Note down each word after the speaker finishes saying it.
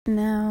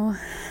Now,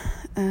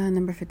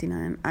 number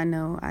 59. I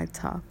know I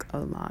talk a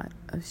lot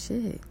of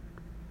shit.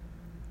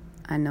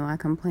 I know I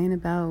complain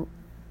about,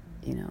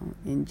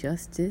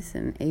 injustice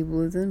and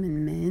ableism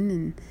and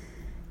men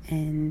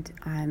and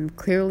I'm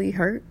clearly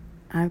hurt.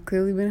 I've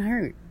clearly been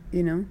hurt,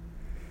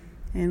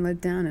 and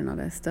let down and all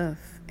that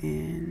stuff.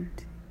 And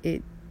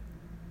it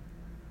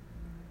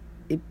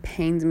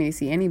pains me to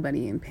see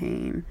anybody in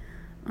pain,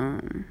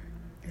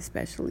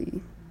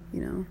 especially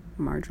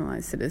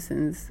marginalized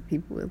citizens,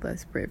 people with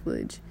less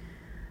privilege.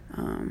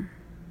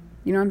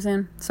 You know what I'm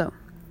saying? So,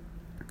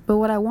 but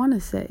what I want to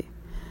say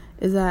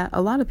is that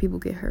a lot of people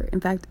get hurt. In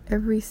fact,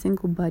 every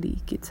single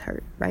buddy gets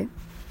hurt, right?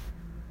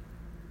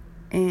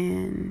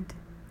 And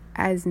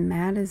as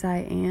mad as I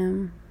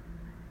am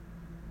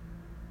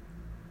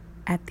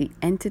at the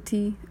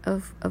entity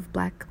of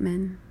black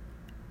men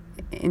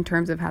in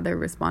terms of how they're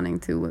responding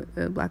to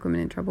black women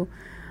in trouble,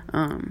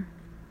 at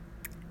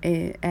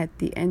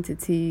the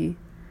entity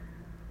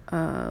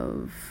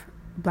of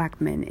black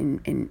men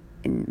in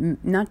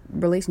not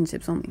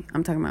relationships only.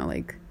 I'm talking about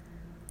like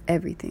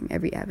everything,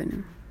 every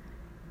avenue.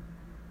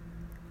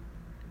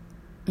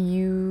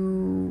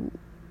 I'm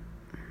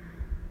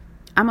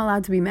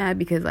allowed to be mad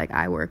because like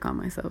I work on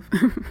myself.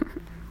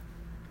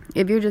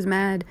 If you're just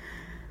mad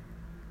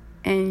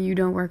and you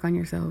don't work on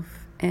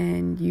yourself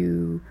and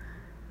you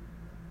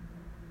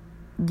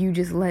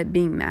just let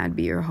being mad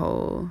be your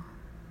whole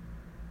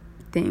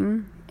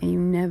thing and you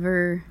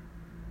never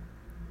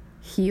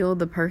heal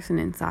the person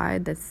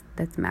inside that's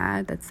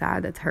mad, that's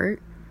sad, that's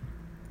hurt,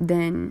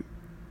 then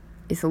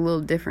it's a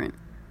little different.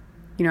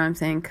 You know what I'm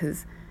saying?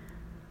 Because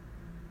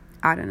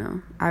I don't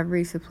know, I've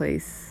reached a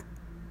place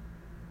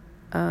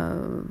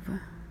of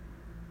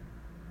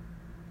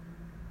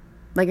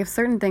like, if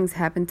certain things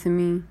happen to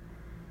me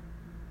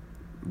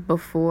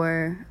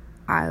before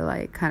I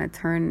like kind of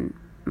turn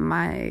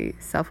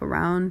myself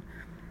around,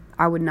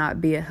 I would not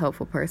be a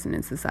helpful person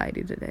in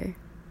society today.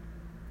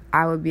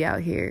 I would be out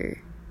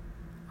here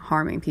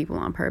harming people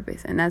on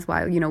purpose. And that's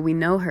why, we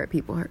know hurt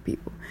people.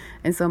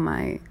 And so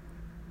my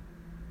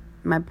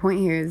point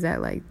here is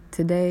that like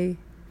today,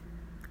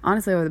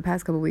 honestly, over the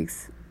past couple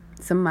weeks,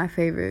 some of my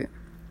favorite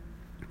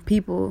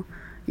people,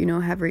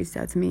 have reached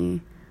out to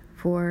me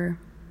for,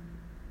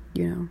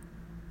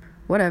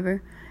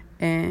 whatever.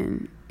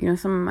 And,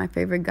 some of my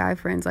favorite guy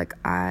friends, like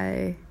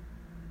I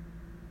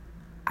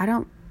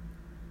don't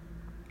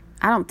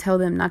tell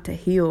them not to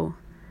heal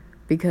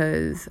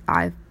because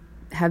I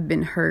have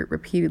been hurt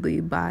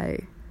repeatedly by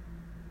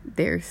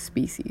their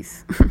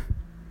species.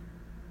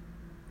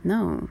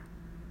 No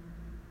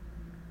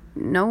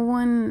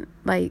one,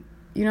 like,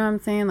 you know what I'm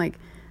saying? Like,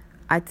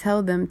 I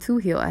tell them to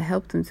heal. I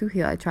help them to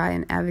heal. I try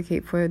and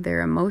advocate for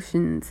their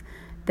emotions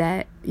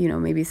that,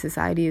 maybe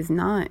society is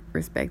not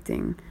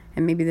respecting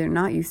and maybe they're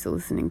not used to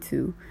listening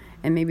to,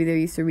 and maybe they're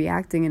used to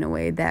reacting in a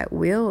way that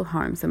will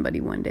harm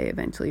somebody one day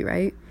eventually,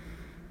 right?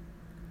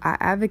 I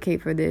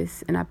advocate for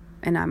this, and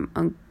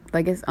I'm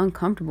it's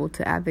uncomfortable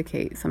to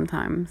advocate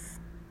sometimes,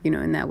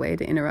 in that way,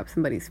 to interrupt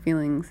somebody's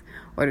feelings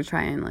or to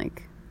try and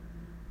like,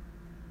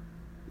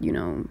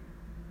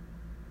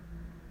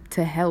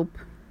 to help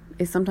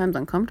is sometimes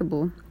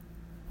uncomfortable.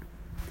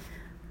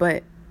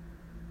 But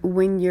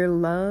when your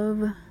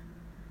love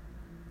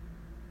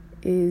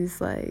is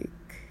like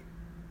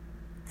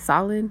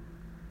solid,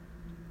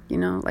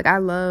 like I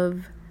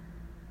love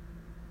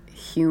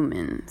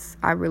humans.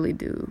 I really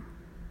do.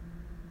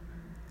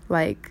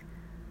 Like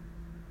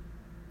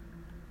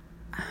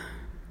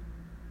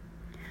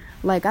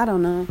I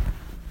don't know.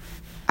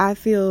 I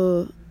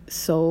feel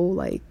so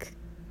like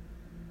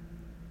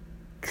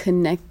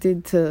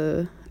connected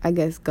to, I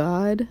guess,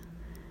 God,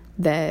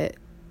 that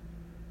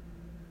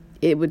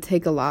it would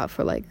take a lot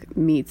for like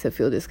me to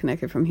feel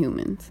disconnected from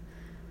humans,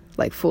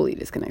 like fully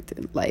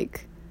disconnected.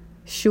 Like,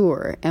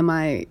 sure, am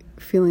I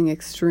feeling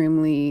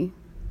extremely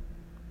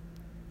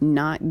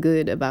not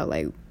good about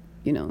like,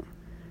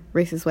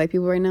 racist white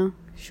people right now?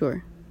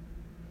 Sure.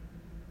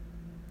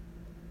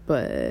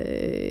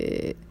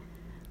 But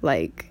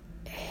like,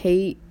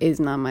 hate is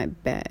not my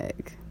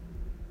bag.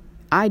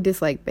 I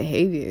dislike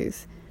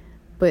behaviors,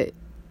 but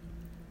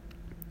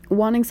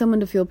wanting someone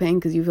to feel pain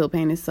because you feel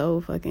pain is so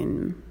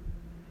fucking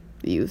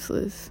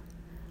useless.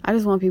 I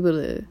just want people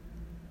to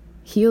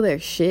heal their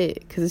shit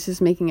because it's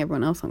just making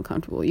everyone else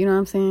uncomfortable. You know what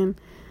I'm saying?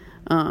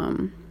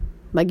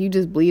 Like, you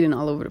just bleeding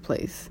all over the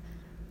place.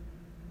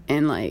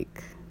 And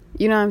like,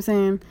 you know what I'm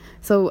saying?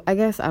 So I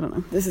guess, I don't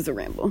know. This is a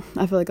ramble.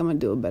 I feel like I'm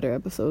going to do a better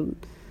episode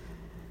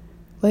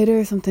later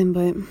or something,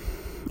 but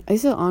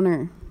it's an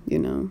honor,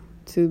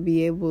 to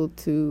be able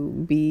to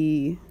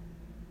be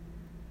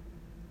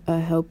a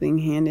helping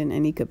hand in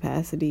any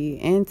capacity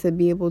and to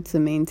be able to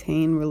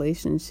maintain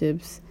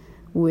relationships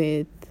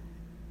with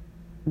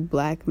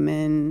black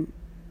men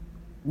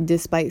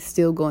despite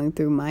still going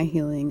through my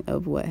healing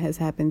of what has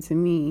happened to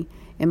me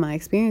and my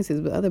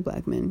experiences with other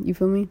black men. You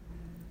feel me?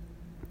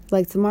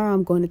 Like, tomorrow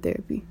I'm going to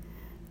therapy,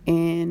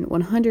 and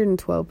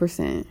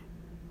 112%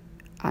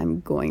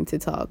 I'm going to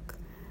talk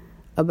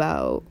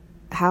about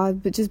how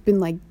I've just been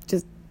like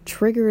just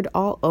triggered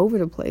all over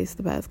the place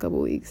the past couple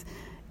weeks.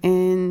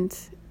 And,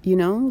 you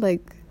know,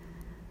 like,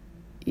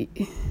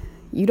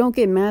 you don't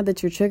get mad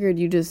that you're triggered.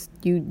 You just,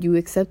 you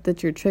accept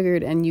that you're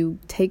triggered and you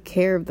take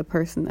care of the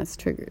person that's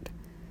triggered.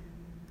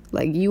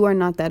 Like, you are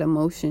not that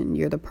emotion.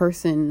 You're the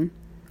person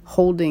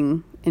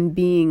holding and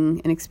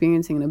being and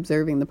experiencing and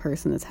observing the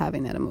person that's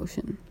having that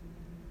emotion.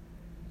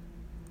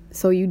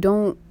 So you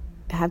don't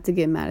have to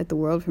get mad at the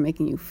world for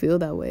making you feel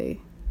that way.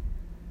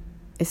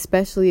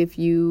 Especially if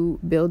you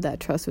build that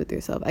trust with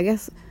yourself. I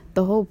guess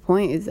the whole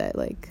point is that,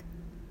 like,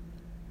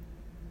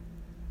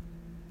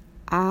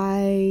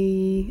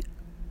 I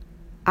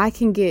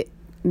can get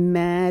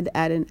mad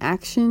at an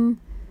action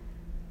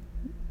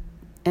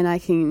and I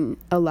can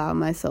allow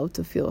myself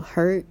to feel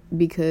hurt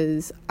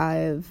because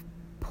I've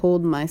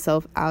pulled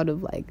myself out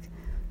of, like,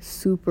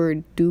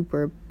 super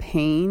duper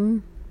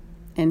pain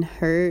and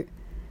hurt,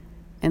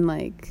 and,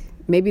 like,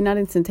 maybe not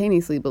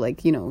instantaneously, but,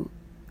 like, you know,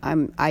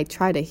 I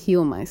try to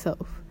heal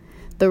myself.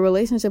 The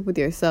relationship with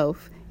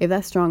yourself, if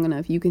that's strong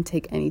enough, you can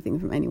take anything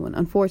from anyone,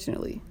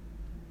 unfortunately.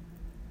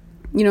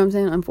 You know what I'm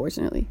saying?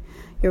 Unfortunately.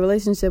 Your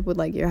relationship with,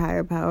 like, your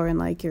higher power and,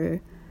 like,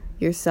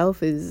 yourself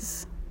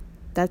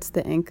that's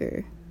the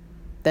anchor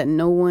that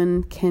no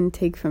one can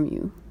take from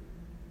you.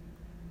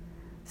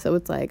 So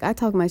it's like, I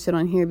talk my shit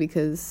on here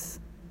because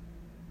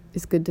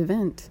it's good to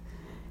vent.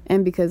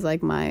 And because,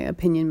 like, my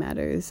opinion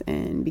matters,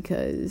 and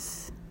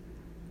because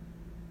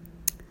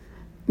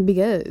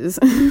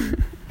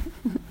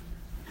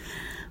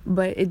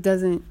but it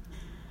doesn't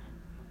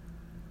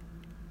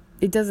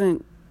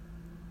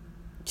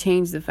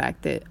change the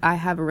fact that I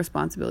have a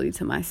responsibility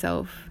to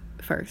myself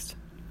first.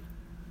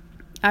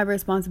 I have a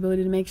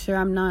responsibility to make sure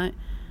I'm not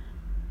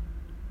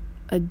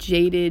a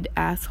jaded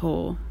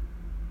asshole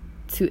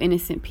to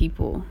innocent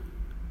people.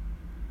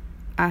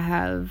 I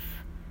have,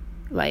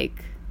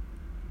 like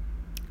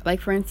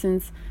for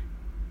instance,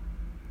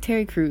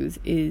 Terry Crews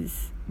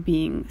is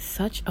being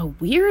such a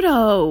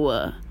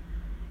weirdo.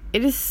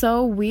 It is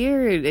so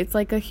weird. It's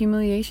like a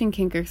humiliation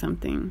kink or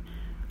something.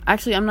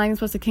 Actually, I'm not even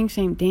supposed to kink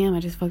shame. Damn, I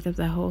just fucked up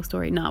that whole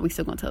story. Nah, we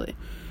still gonna tell it.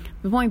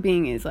 The point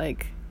being is,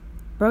 like,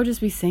 bro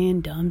just be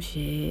saying dumb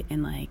shit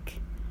and, like,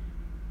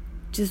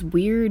 just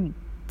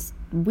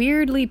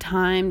weirdly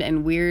timed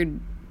and weird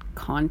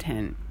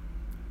content.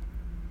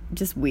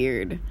 Just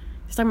weird.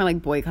 Just talking about,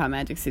 like, boycott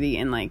Magic City,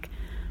 and, like,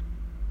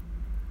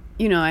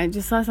 you know, I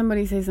just saw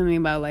somebody say something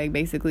about, like,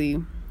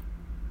 basically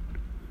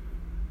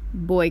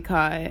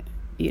boycott,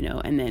 you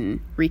know, and then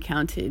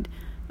recounted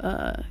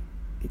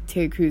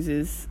Terry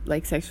Crews's,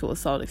 like, sexual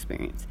assault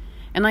experience.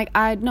 And, like,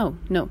 no.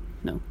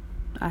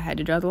 I had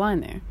to draw the line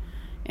there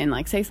and,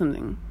 like, say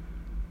something.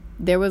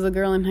 There was a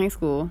girl in high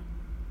school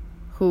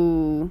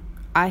who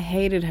I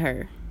hated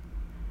her.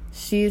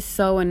 She is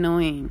so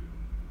annoying.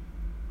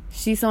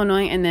 She's so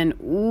annoying. And then,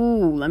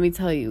 let me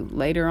tell you,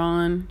 later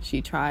on,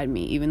 she tried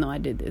me, even though I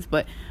did this.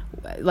 But,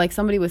 like,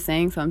 somebody was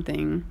saying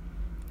something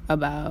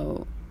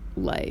about,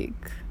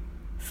 like,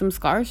 some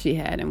scars she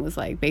had, and was,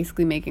 like,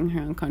 basically making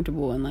her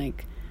uncomfortable, and,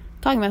 like,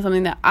 talking about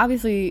something that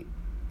obviously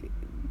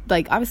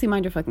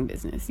mind your fucking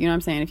business. You know what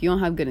I'm saying? If you don't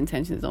have good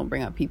intentions, don't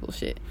bring up people's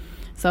shit.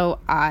 So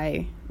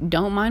I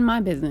don't mind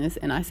my business,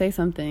 and I say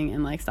something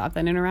and, like, stop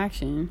that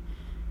interaction.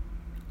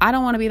 I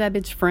don't want to be that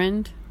bitch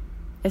friend,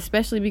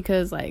 especially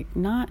because, like,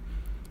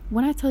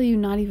 when I tell you,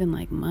 not even,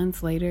 like,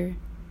 months later,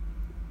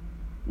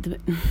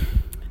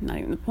 not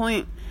even the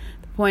point.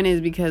 The point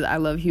is, because I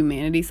love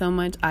humanity so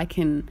much, I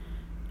can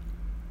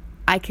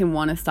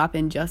want to stop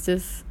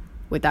injustice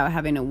without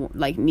having to,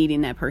 like,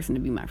 needing that person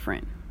to be my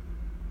friend.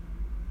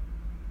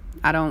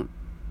 We don't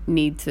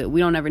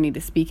ever need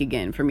to speak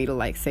again for me to,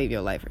 like, save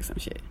your life or some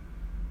shit.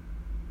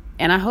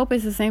 And I hope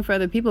it's the same for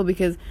other people,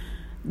 because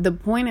the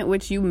point at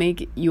which you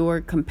make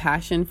your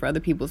compassion for other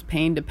people's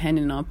pain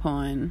dependent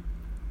upon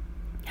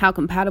how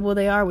compatible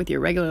they are with your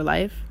regular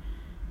life,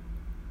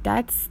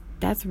 that's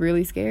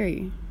really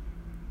scary.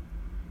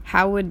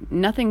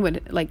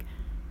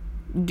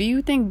 Do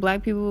you think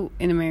black people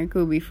in America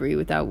would be free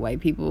without white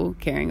people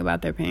caring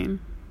about their pain?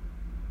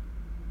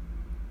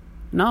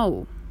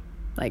 No.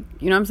 Like,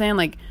 you know what I'm saying?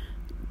 Like,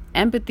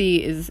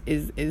 empathy is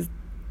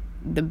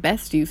the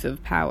best use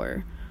of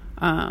power.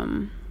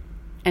 And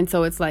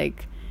so it's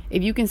like,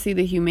 if you can see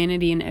the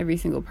humanity in every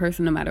single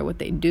person, no matter what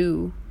they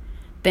do,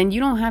 then you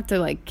don't have to,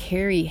 like,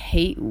 carry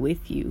hate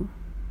with you,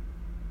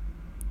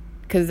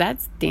 because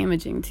that's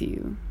damaging to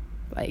you.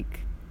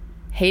 Like,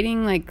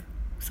 hating, like,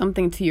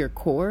 something to your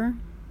core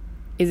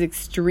is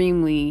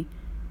extremely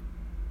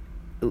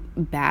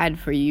bad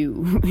for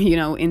you, you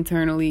know,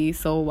 internally,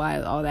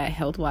 soul-wise, all that,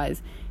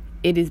 health-wise.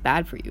 It is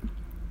bad for you.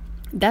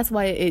 That's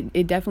why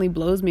it definitely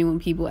blows me when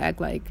people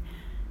act like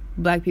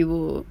black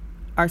people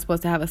are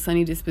supposed to have a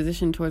sunny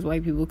disposition towards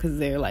white people because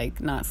they're, like,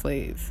 not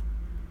slaves.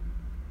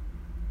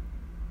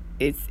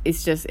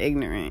 It's just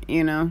ignorant,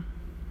 you know?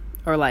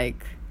 Or,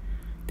 like,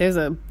 there's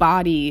a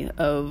body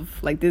of,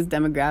 like, this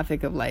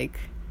demographic of, like,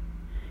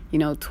 you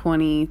know,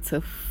 20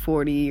 to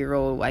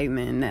 40-year-old white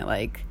men that,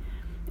 like,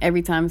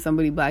 every time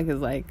somebody black is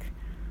like,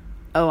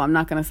 oh, I'm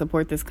not going to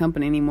support this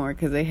company anymore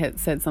because they had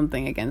said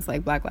something against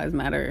like Black Lives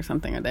Matter or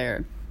something, or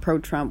they're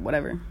pro-Trump,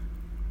 whatever.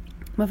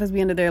 Motherfuckers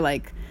be under there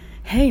like,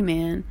 hey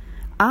man,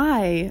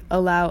 I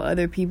allow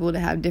other people to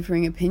have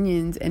differing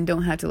opinions and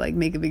don't have to like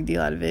make a big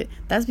deal out of it.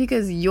 That's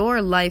because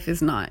your life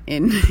is not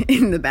in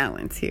the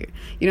balance here.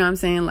 You know what I'm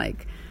saying?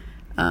 Like,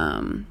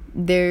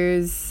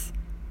 there's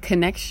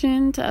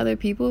connection to other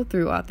people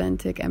through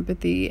authentic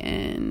empathy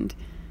and,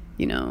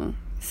 you know,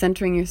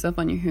 centering yourself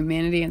on your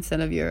humanity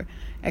instead of your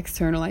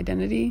external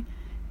identity.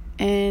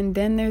 And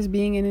then there's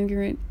being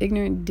an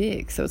ignorant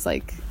dick. So it's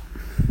like,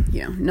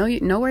 you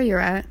know where you're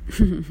at.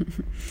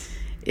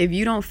 If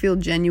you don't feel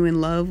genuine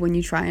love when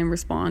you try and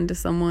respond to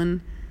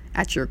someone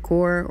at your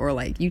core, or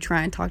like you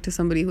try and talk to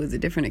somebody who has a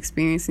different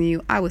experience than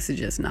you, I would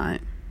suggest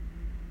not.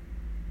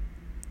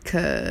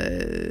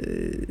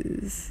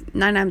 Because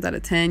 9 times out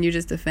of 10, you're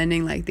just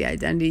defending like the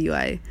identity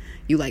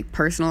you like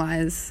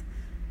personalize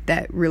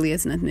that really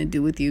has nothing to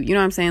do with you. You know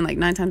what I'm saying? Like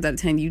 9 times out of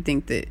 10, you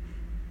think that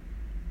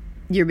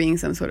you're being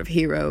some sort of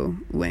hero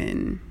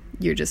when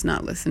you're just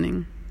not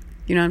listening.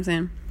 You know what I'm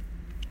saying?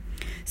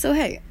 So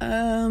hey,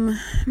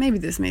 maybe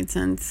this made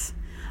sense.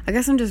 I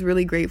guess I'm just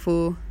really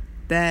grateful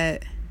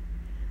that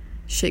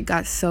shit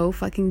got so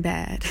fucking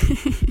bad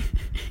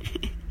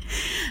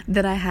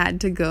that I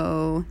had to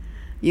go,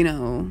 you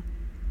know,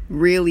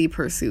 really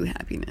pursue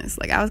happiness.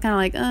 Like I was kind of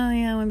like, oh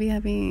yeah, I want to be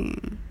happy,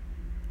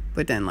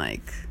 but then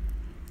like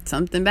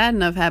something bad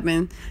enough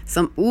happened.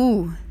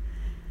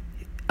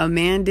 A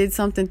man did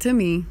something to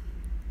me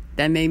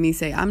that made me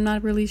say, I'm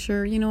not really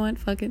sure. You know what?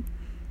 Fuck it.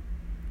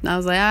 And I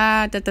was like,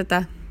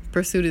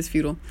 pursuit is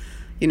futile.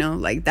 You know,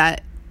 like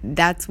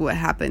that's what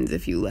happens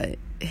if you let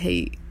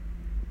hate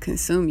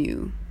consume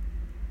you.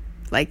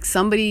 Like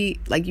somebody,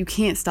 like you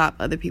can't stop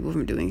other people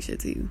from doing shit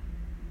to you.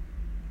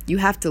 You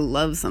have to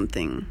love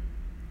something.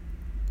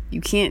 You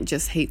can't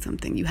just hate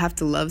something. You have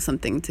to love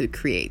something to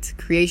create.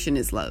 Creation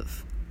is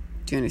love.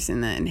 Do you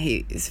understand that? And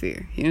hate is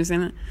fear. You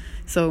understand that?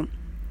 So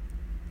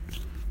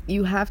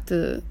you have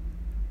to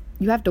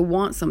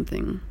want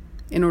something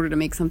in order to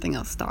make something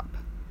else stop.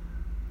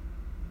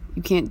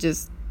 You can't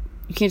just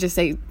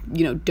say,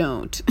 you know,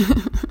 don't.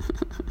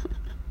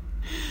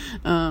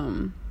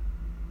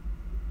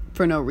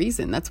 For no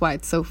reason. That's why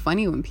it's so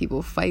funny when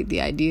people fight the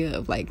idea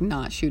of like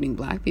not shooting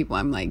black people.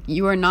 I'm like,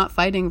 you are not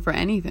fighting for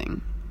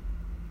anything.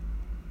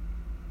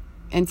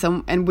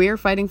 And we're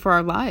fighting for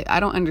our life. I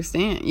don't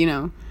understand, you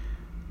know.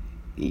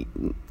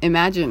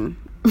 Imagine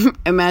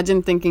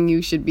thinking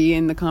you should be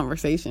in the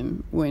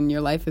conversation when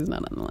your life is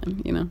not on the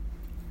line, you know.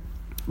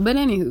 But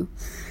anywho,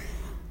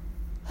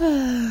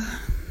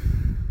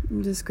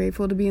 I'm just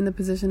grateful to be in the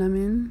position I'm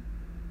in,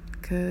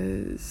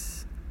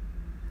 because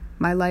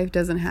my life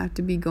doesn't have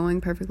to be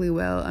going perfectly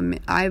well.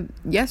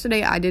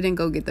 Yesterday I didn't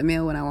go get the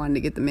mail when I wanted to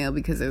get the mail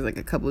because there's like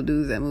a couple of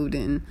dudes that moved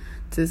in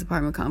to this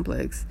apartment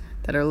complex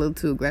that are a little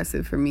too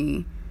aggressive for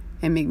me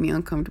and make me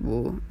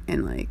uncomfortable,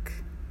 and like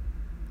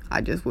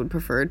I just would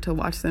prefer to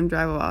watch them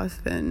drive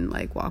off than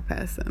like walk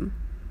past them,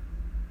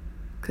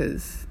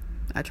 because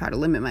I try to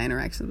limit my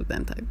interactions with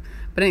them type.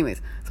 But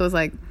anyways, so it's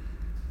like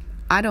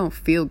I don't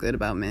feel good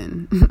about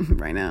men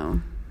right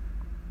now,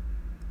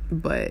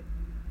 but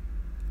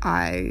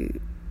I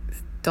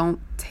don't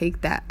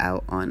take that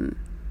out on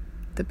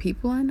the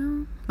people I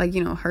know, like,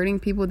 you know, hurting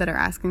people that are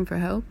asking for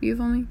help. You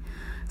feel me?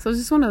 So it's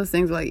just one of those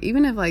things, like,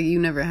 even if like you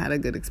never had a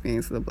good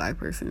experience with a black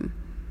person,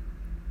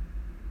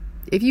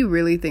 if you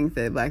really think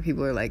that black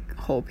people are like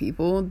whole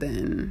people,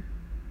 then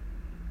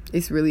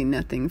it's really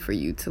nothing for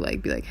you to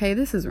like be like, hey,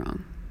 this is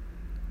wrong.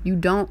 We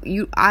don't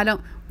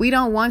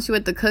want you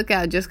at the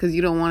cookout just because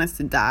you don't want us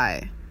to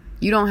die.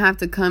 You don't have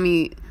to come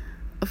eat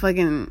a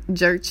fucking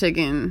jerk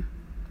chicken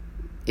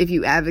if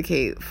you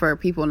advocate for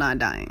people not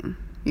dying,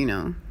 you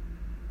know.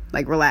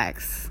 Like,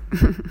 relax.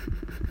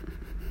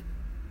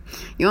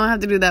 You don't have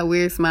to do that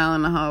weird smile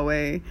in the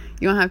hallway.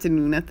 You don't have to do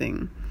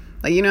nothing.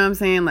 Like, you know what I'm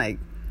saying? Like,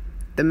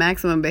 the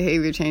maximum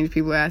behavior change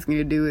people are asking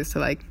you to do is to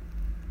like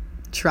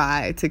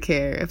try to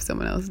care if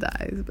someone else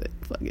dies. But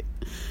fuck it.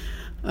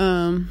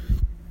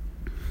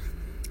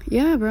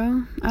 Yeah,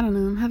 bro, I don't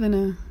know, I'm having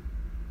a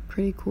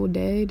pretty cool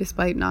day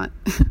despite not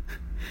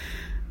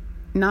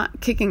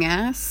kicking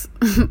ass,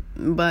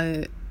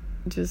 but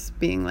just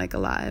being like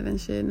alive and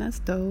shit, and that's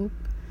dope.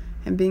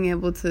 And being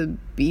able to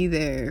be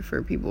there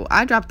for people.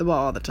 I drop the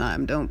ball all the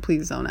time.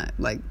 Please don't act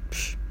like,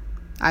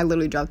 I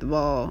literally dropped the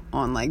ball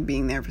on like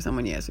being there for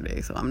someone yesterday,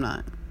 so I'm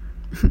not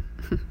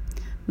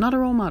not a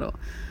role model,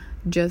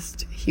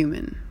 just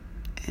human.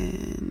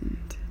 And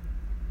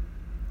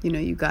you know,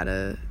 you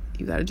gotta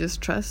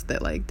just trust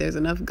that like there's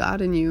enough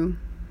God in you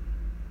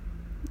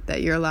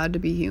that you're allowed to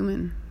be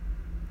human,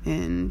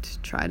 and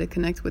try to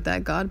connect with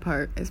that God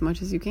part as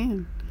much as you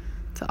can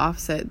to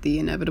offset the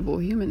inevitable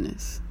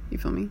humanness. You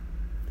feel me?